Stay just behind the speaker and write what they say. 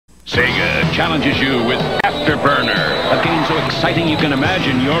Sega challenges you with Afterburner, a game so exciting you can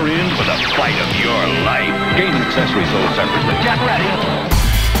imagine you're in for the fight of your life. Game and accessories sold separately. Get ready!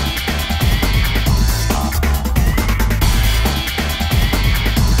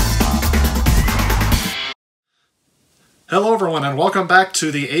 Hello everyone and welcome back to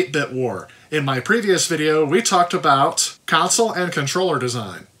the 8-Bit War. In my previous video, we talked about console and controller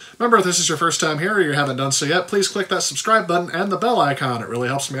design. Remember, if this is your first time here or you haven't done so yet, please click that subscribe button and the bell icon. It really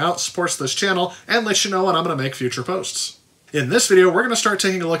helps me out, supports this channel, and lets you know when I'm going to make future posts. In this video, we're going to start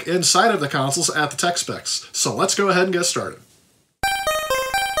taking a look inside of the consoles at the tech specs. So let's go ahead and get started.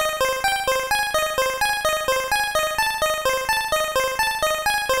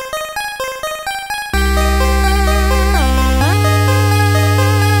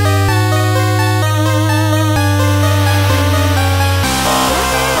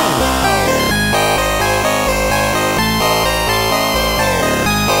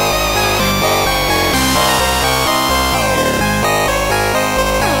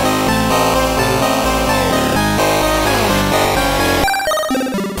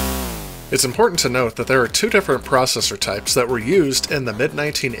 It's important to note that there are two different processor types that were used in the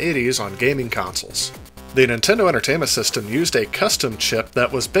mid-1980s on gaming consoles. The Nintendo Entertainment System used a custom chip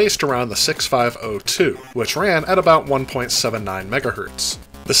that was based around the 6502, which ran at about 1.79 MHz.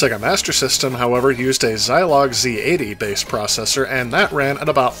 The Sega Master System, however, used a Zilog Z80 based processor, and that ran at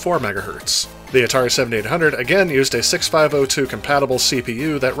about 4 MHz. The Atari 7800 again used a 6502 compatible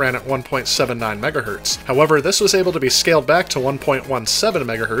CPU that ran at 1.79 MHz. However, this was able to be scaled back to 1.17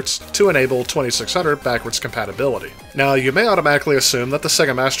 MHz to enable 2600 backwards compatibility. Now, you may automatically assume that the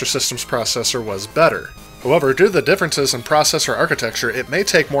Sega Master System's processor was better. However, due to the differences in processor architecture, it may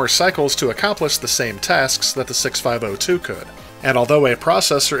take more cycles to accomplish the same tasks that the 6502 could. And although a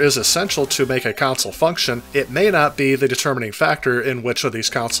processor is essential to make a console function, it may not be the determining factor in which of these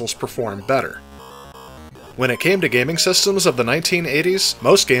consoles perform better. When it came to gaming systems of the 1980s,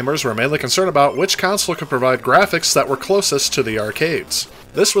 most gamers were mainly concerned about which console could provide graphics that were closest to the arcades.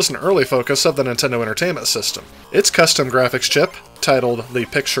 This was an early focus of the Nintendo Entertainment System. Its custom graphics chip, titled the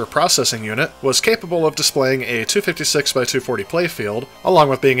Picture Processing Unit, was capable of displaying a 256x240 playfield, along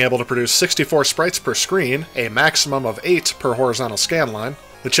with being able to produce 64 sprites per screen, a maximum of 8 per horizontal scanline.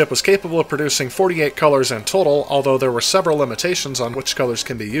 The chip was capable of producing 48 colors in total, although there were several limitations on which colors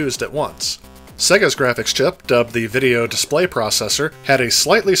can be used at once. Sega's graphics chip, dubbed the Video Display Processor, had a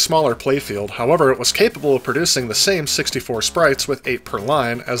slightly smaller playfield, however it was capable of producing the same 64 sprites with 8 per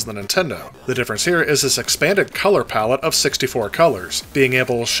line as the Nintendo. The difference here is its expanded color palette of 64 colors, being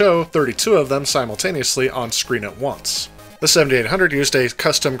able to show 32 of them simultaneously on screen at once. The 7800 used a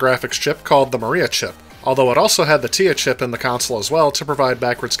custom graphics chip called the Maria chip, although it also had the TIA chip in the console as well to provide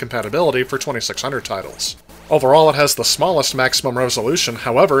backwards compatibility for 2600 titles. Overall, it has the smallest maximum resolution,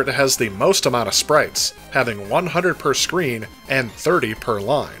 however, it has the most amount of sprites, having 100 per screen and 30 per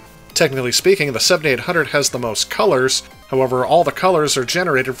line. Technically speaking, the 7800 has the most colors, however, all the colors are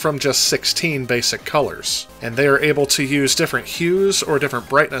generated from just 16 basic colors, and they are able to use different hues or different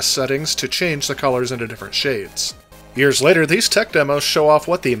brightness settings to change the colors into different shades. Years later, these tech demos show off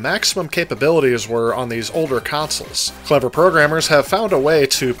what the maximum capabilities were on these older consoles. Clever programmers have found a way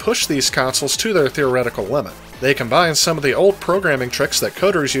to push these consoles to their theoretical limit. They combine some of the old programming tricks that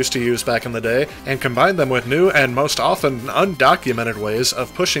coders used to use back in the day, and combine them with new and most often undocumented ways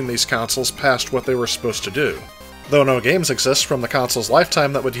of pushing these consoles past what they were supposed to do. Though no games exist from the console's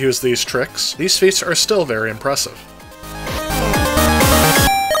lifetime that would use these tricks, these feats are still very impressive.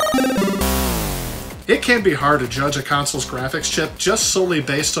 It can be hard to judge a console's graphics chip just solely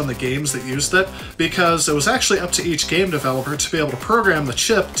based on the games that used it, because it was actually up to each game developer to be able to program the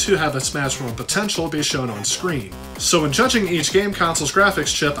chip to have its maximum potential be shown on screen. So when judging each game console's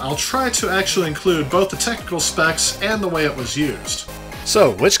graphics chip, I'll try to actually include both the technical specs and the way it was used.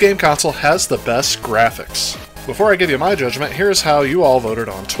 So, which game console has the best graphics? Before I give you my judgment, here's how you all voted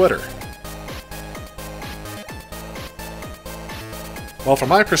on Twitter. Well, from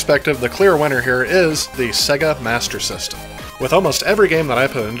my perspective, the clear winner here is the Sega Master System. With almost every game that I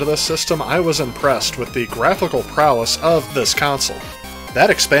put into this system, I was impressed with the graphical prowess of this console.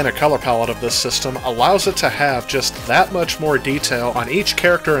 That expanded color palette of this system allows it to have just that much more detail on each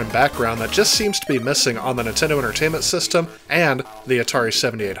character and background that just seems to be missing on the Nintendo Entertainment System and the Atari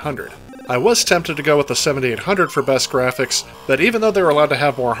 7800. I was tempted to go with the 7800 for best graphics, but even though they were allowed to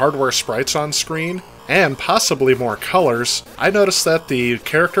have more hardware sprites on screen, and possibly more colors, I noticed that the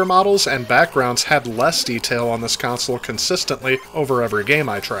character models and backgrounds had less detail on this console consistently over every game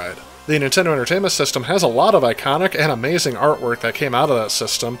I tried. The Nintendo Entertainment System has a lot of iconic and amazing artwork that came out of that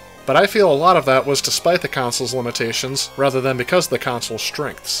system, but I feel a lot of that was despite the console's limitations, rather than because of the console's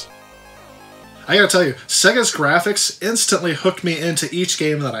strengths. I gotta tell you, Sega's graphics instantly hooked me into each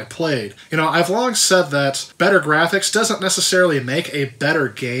game that I played. You know, I've long said that better graphics doesn't necessarily make a better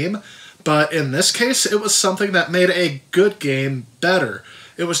game, but in this case, it was something that made a good game better.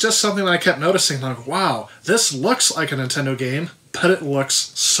 It was just something that I kept noticing, like, wow, this looks like a Nintendo game, but it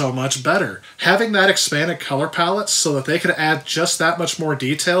looks so much better. Having that expanded color palette so that they could add just that much more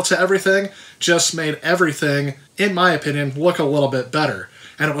detail to everything just made everything, in my opinion, look a little bit better.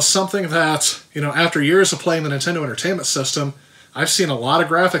 And it was something that, you know, after years of playing the Nintendo Entertainment System, I've seen a lot of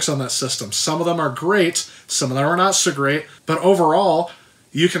graphics on that system. Some of them are great, some of them are not so great, but overall,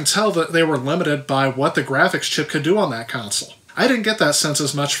 you can tell that they were limited by what the graphics chip could do on that console. I didn't get that sense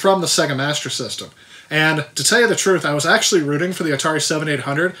as much from the Sega Master System. And to tell you the truth, I was actually rooting for the Atari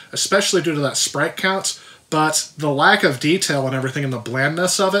 7800, especially due to that sprite count, but the lack of detail and everything and the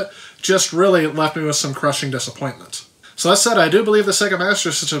blandness of it just really left me with some crushing disappointment. So that said, I do believe the Sega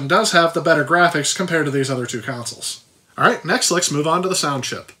Master System does have the better graphics compared to these other two consoles. Alright, next let's move on to the sound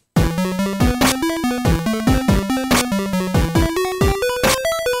chip.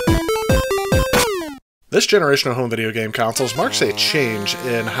 This generation of home video game consoles marks a change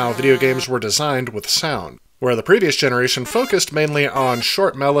in how video games were designed with sound. Where the previous generation focused mainly on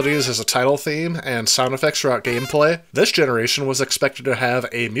short melodies as a title theme and sound effects throughout gameplay, this generation was expected to have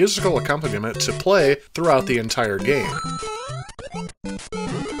a musical accompaniment to play throughout the entire game.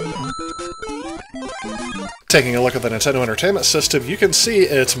 Taking a look at the Nintendo Entertainment System, you can see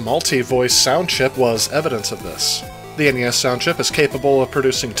its multi-voice sound chip was evidence of this. The NES sound chip is capable of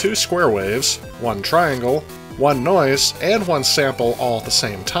producing 2 square waves, 1 triangle, 1 noise, and 1 sample all at the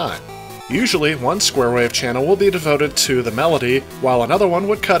same time. Usually, 1 square wave channel will be devoted to the melody, while another one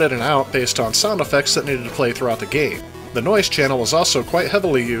would cut in and out based on sound effects that needed to play throughout the game. The noise channel was also quite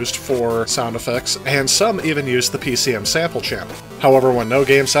heavily used for sound effects, and some even used the PCM sample channel. However, when no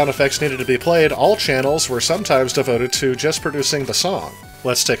game sound effects needed to be played, all channels were sometimes devoted to just producing the song.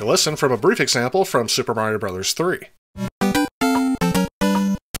 Let's take a listen from a brief example from Super Mario Bros. 3.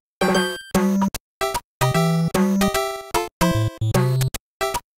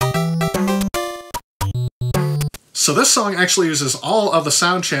 So this song actually uses all of the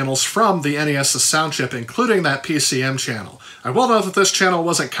sound channels from the NES's sound chip, including that PCM channel. I will note that this channel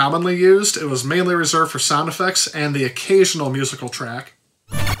wasn't commonly used. It was mainly reserved for sound effects and the occasional musical track.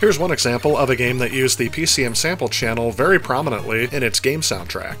 Here's one example of a game that used the PCM sample channel very prominently in its game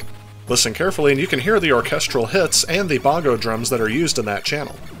soundtrack. Listen carefully and you can hear the orchestral hits and the bongo drums that are used in that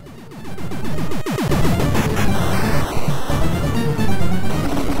channel.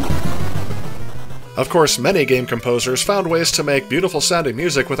 Of course, many game composers found ways to make beautiful sounding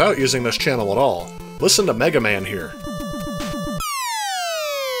music without using this channel at all. Listen to Mega Man here.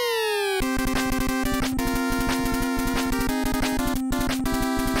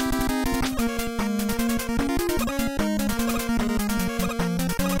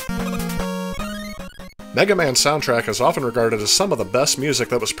 Mega Man's soundtrack is often regarded as some of the best music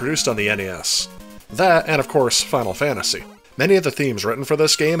that was produced on the NES. That, and of course, Final Fantasy. Many of the themes written for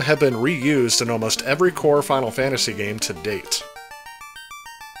this game have been reused in almost every core Final Fantasy game to date.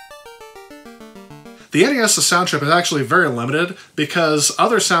 The NES's sound chip is actually very limited because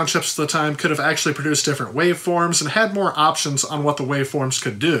other sound chips at the time could have actually produced different waveforms and had more options on what the waveforms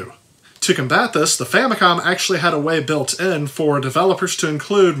could do. To combat this, the Famicom actually had a way built in for developers to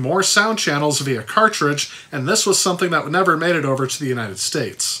include more sound channels via cartridge, and this was something that never made it over to the United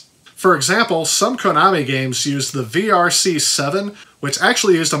States. For example, some Konami games used the VRC7, which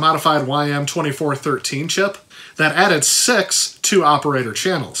actually used a modified YM2413 chip, that added 6 2-operator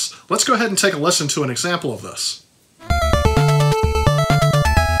channels. Let's go ahead and take a listen to an example of this.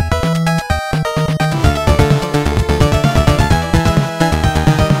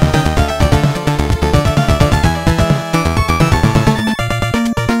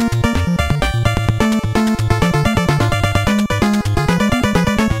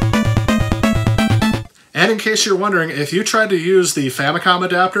 And in case you're wondering, if you tried to use the Famicom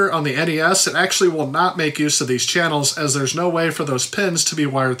adapter on the NES, it actually will not make use of these channels as there's no way for those pins to be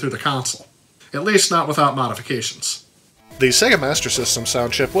wired through the console. At least not without modifications. The Sega Master System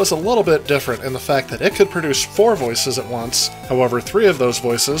sound chip was a little bit different in the fact that it could produce 4 voices at once, however 3 of those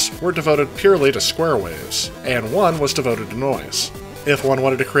voices were devoted purely to square waves, and 1 was devoted to noise. If one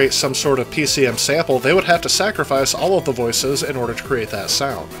wanted to create some sort of PCM sample, they would have to sacrifice all of the voices in order to create that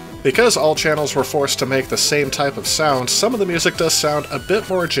sound. Because all channels were forced to make the same type of sound, some of the music does sound a bit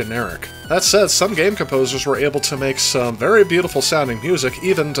more generic. That said, some game composers were able to make some very beautiful sounding music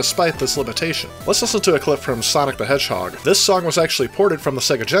even despite this limitation. Let's listen to a clip from Sonic the Hedgehog. This song was actually ported from the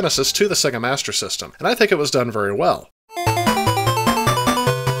Sega Genesis to the Sega Master System, and I think it was done very well.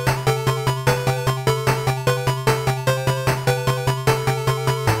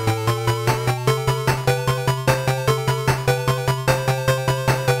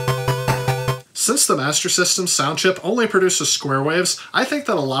 Master System's sound chip only produces square waves, I think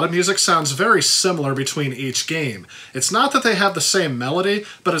that a lot of music sounds very similar between each game. It's not that they have the same melody,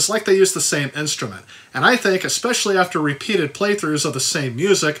 but it's like they use the same instrument. And I think, especially after repeated playthroughs of the same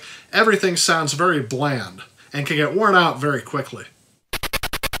music, everything sounds very bland, and can get worn out very quickly.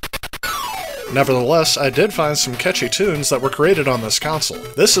 Nevertheless, I did find some catchy tunes that were created on this console.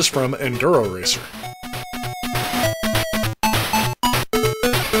 This is from Enduro Racer.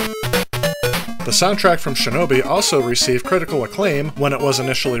 The soundtrack from Shinobi also received critical acclaim when it was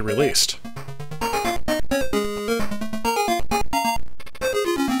initially released.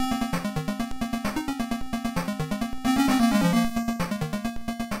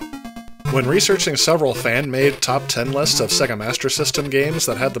 When researching several fan-made top 10 lists of Sega Master System games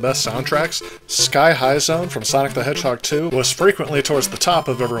that had the best soundtracks, Sky High Zone from Sonic the Hedgehog 2 was frequently towards the top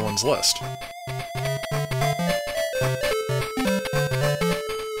of everyone's list.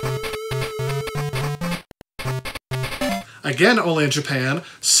 Again, only in Japan,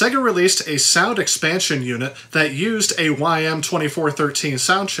 Sega released a sound expansion unit that used a YM2413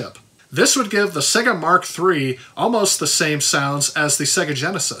 sound chip. This would give the Sega Mark III almost the same sounds as the Sega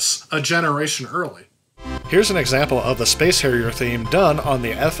Genesis, a generation early. Here's an example of the Space Harrier theme done on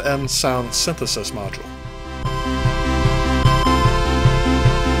the FM Sound Synthesis module.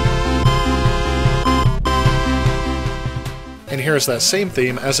 And here's that same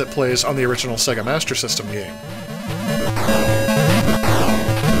theme as it plays on the original Sega Master System game.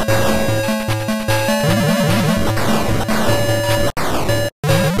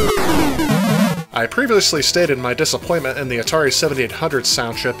 I previously stated my disappointment in the Atari 7800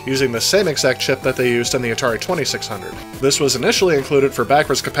 sound chip using the same exact chip that they used in the Atari 2600. This was initially included for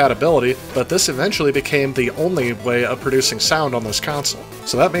backwards compatibility, but this eventually became the only way of producing sound on this console.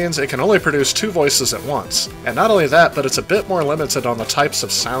 So that means it can only produce two voices at once. And not only that, but it's a bit more limited on the types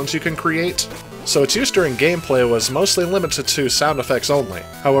of sounds you can create. So its use during gameplay was mostly limited to sound effects only.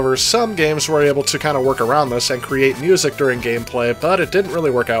 However, some games were able to kind of work around this and create music during gameplay, but it didn't really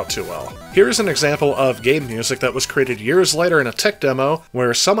work out too well. Here's an example of game music that was created years later in a tech demo,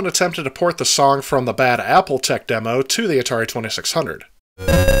 where someone attempted to port the song from the Bad Apple tech demo to the Atari 2600.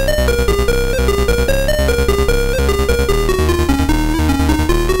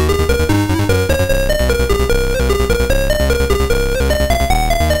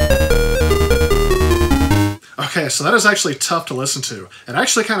 Okay, so that is actually tough to listen to. It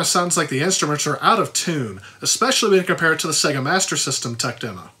actually kind of sounds like the instruments are out of tune, especially when compared to the Sega Master System tech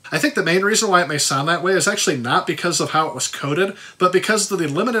demo. I think the main reason why it may sound that way is actually not because of how it was coded, but because of the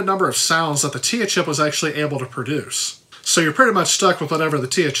limited number of sounds that the TIA chip was actually able to produce. So you're pretty much stuck with whatever the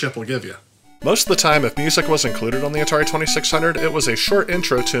TIA chip will give you. Most of the time, if music was included on the Atari 2600, it was a short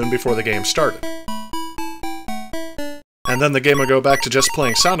intro tune before the game started. And then the game would go back to just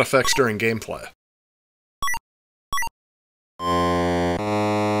playing sound effects during gameplay.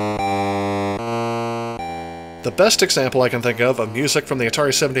 The best example I can think of music from the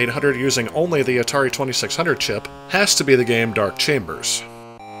Atari 7800 using only the Atari 2600 chip has to be the game Dark Chambers.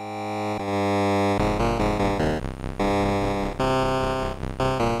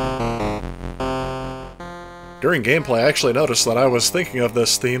 During gameplay, I actually noticed that I was thinking of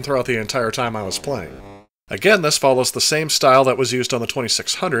this theme throughout the entire time I was playing. Again, this follows the same style that was used on the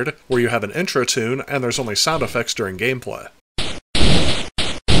 2600, where you have an intro tune and there's only sound effects during gameplay.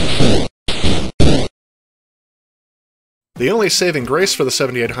 The only saving grace for the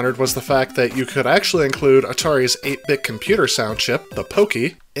 7800 was the fact that you could actually include Atari's 8-bit computer sound chip, the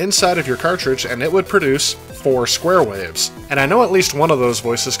Pokey, inside of your cartridge and it would produce 4 square waves. And I know at least one of those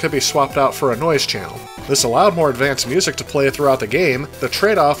voices could be swapped out for a noise channel. This allowed more advanced music to play throughout the game. The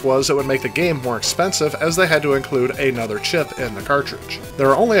trade-off was it would make the game more expensive as they had to include another chip in the cartridge. There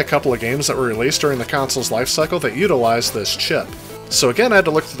are only a couple of games that were released during the console's lifecycle that utilized this chip. So again, I had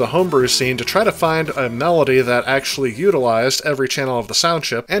to look through the homebrew scene to try to find a melody that actually utilized every channel of the sound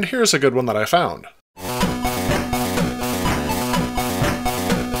chip, and here's a good one that I found.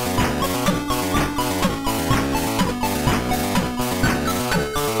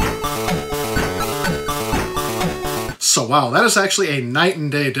 So wow, that is actually a night and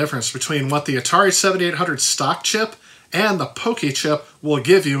day difference between what the Atari 7800 stock chip and the Pokey chip will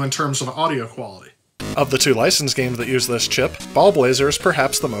give you in terms of audio quality. Of the two licensed games that use this chip, Ball Blazer is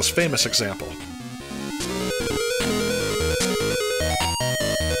perhaps the most famous example.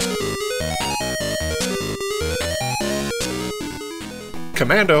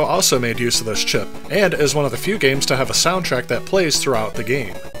 Commando also made use of this chip, and is one of the few games to have a soundtrack that plays throughout the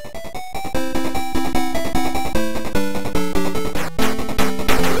game.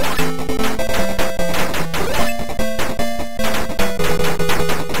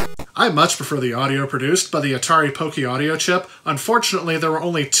 I much prefer the audio produced by the Atari Poké audio chip. Unfortunately, there were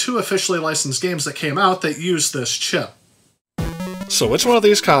only 2 officially licensed games that came out that used this chip. So which one of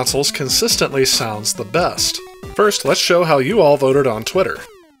these consoles consistently sounds the best? First, let's show how you all voted on Twitter.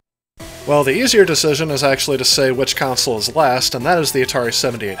 Well, the easier decision is actually to say which console is last, and that is the Atari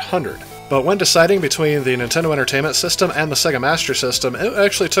 7800. But when deciding between the Nintendo Entertainment System and the Sega Master System, it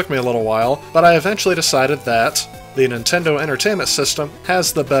actually took me a little while, but I eventually decided that the Nintendo Entertainment System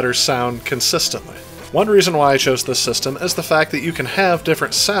has the better sound consistently. One reason why I chose this system is the fact that you can have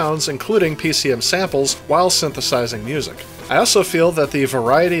different sounds, including PCM samples, while synthesizing music. I also feel that the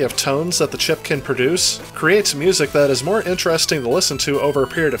variety of tones that the chip can produce creates music that is more interesting to listen to over a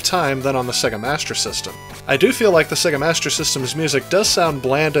period of time than on the Sega Master System. I do feel like the Sega Master System's music does sound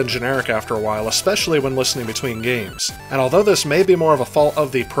bland and generic after a while, especially when listening between games. And although this may be more of a fault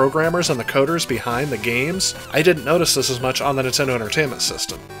of the programmers and the coders behind the games, I didn't notice this as much on the Nintendo Entertainment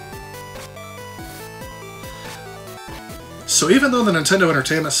System. So even though the Nintendo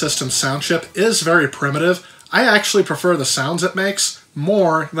Entertainment System sound chip is very primitive, I actually prefer the sounds it makes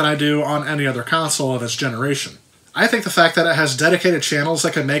more than I do on any other console of its generation. I think the fact that it has dedicated channels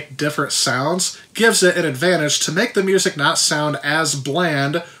that can make different sounds gives it an advantage to make the music not sound as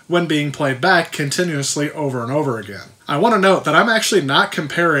bland when being played back continuously over and over again. I want to note that I'm actually not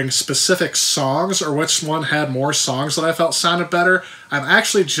comparing specific songs or which one had more songs that I felt sounded better. I'm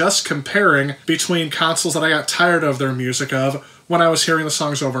actually just comparing between consoles that I got tired of their music of when I was hearing the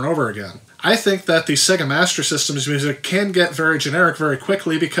songs over and over again. I think that the Sega Master System's music can get very generic very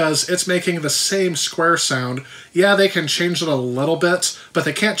quickly because it's making the same square sound. Yeah, they can change it a little bit, but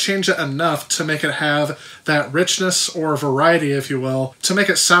they can't change it enough to make it have that richness or variety, if you will, to make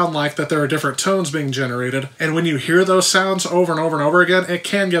it sound like that there are different tones being generated. And when you hear those sounds over and over and over again, it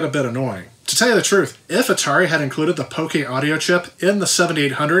can get a bit annoying. To tell you the truth, if Atari had included the Poké audio chip in the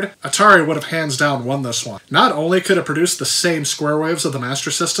 7800, Atari would have hands down won this one. Not only could it produce the same square waves of the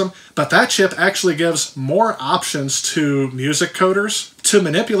Master System, but that chip actually gives more options to music coders to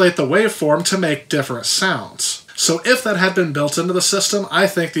manipulate the waveform to make different sounds. So if that had been built into the system, I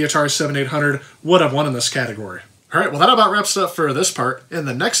think the Atari 7800 would have won in this category. Alright, well that about wraps it up for this part. In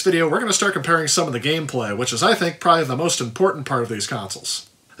the next video, we're going to start comparing some of the gameplay, which is, I think, probably the most important part of these consoles.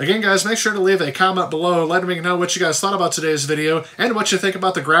 Again, guys, make sure to leave a comment below letting me know what you guys thought about today's video and what you think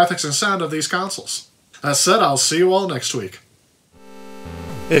about the graphics and sound of these consoles. That said, I'll see you all next week.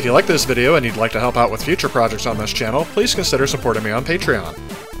 If you like this video and you'd like to help out with future projects on this channel, please consider supporting me on Patreon.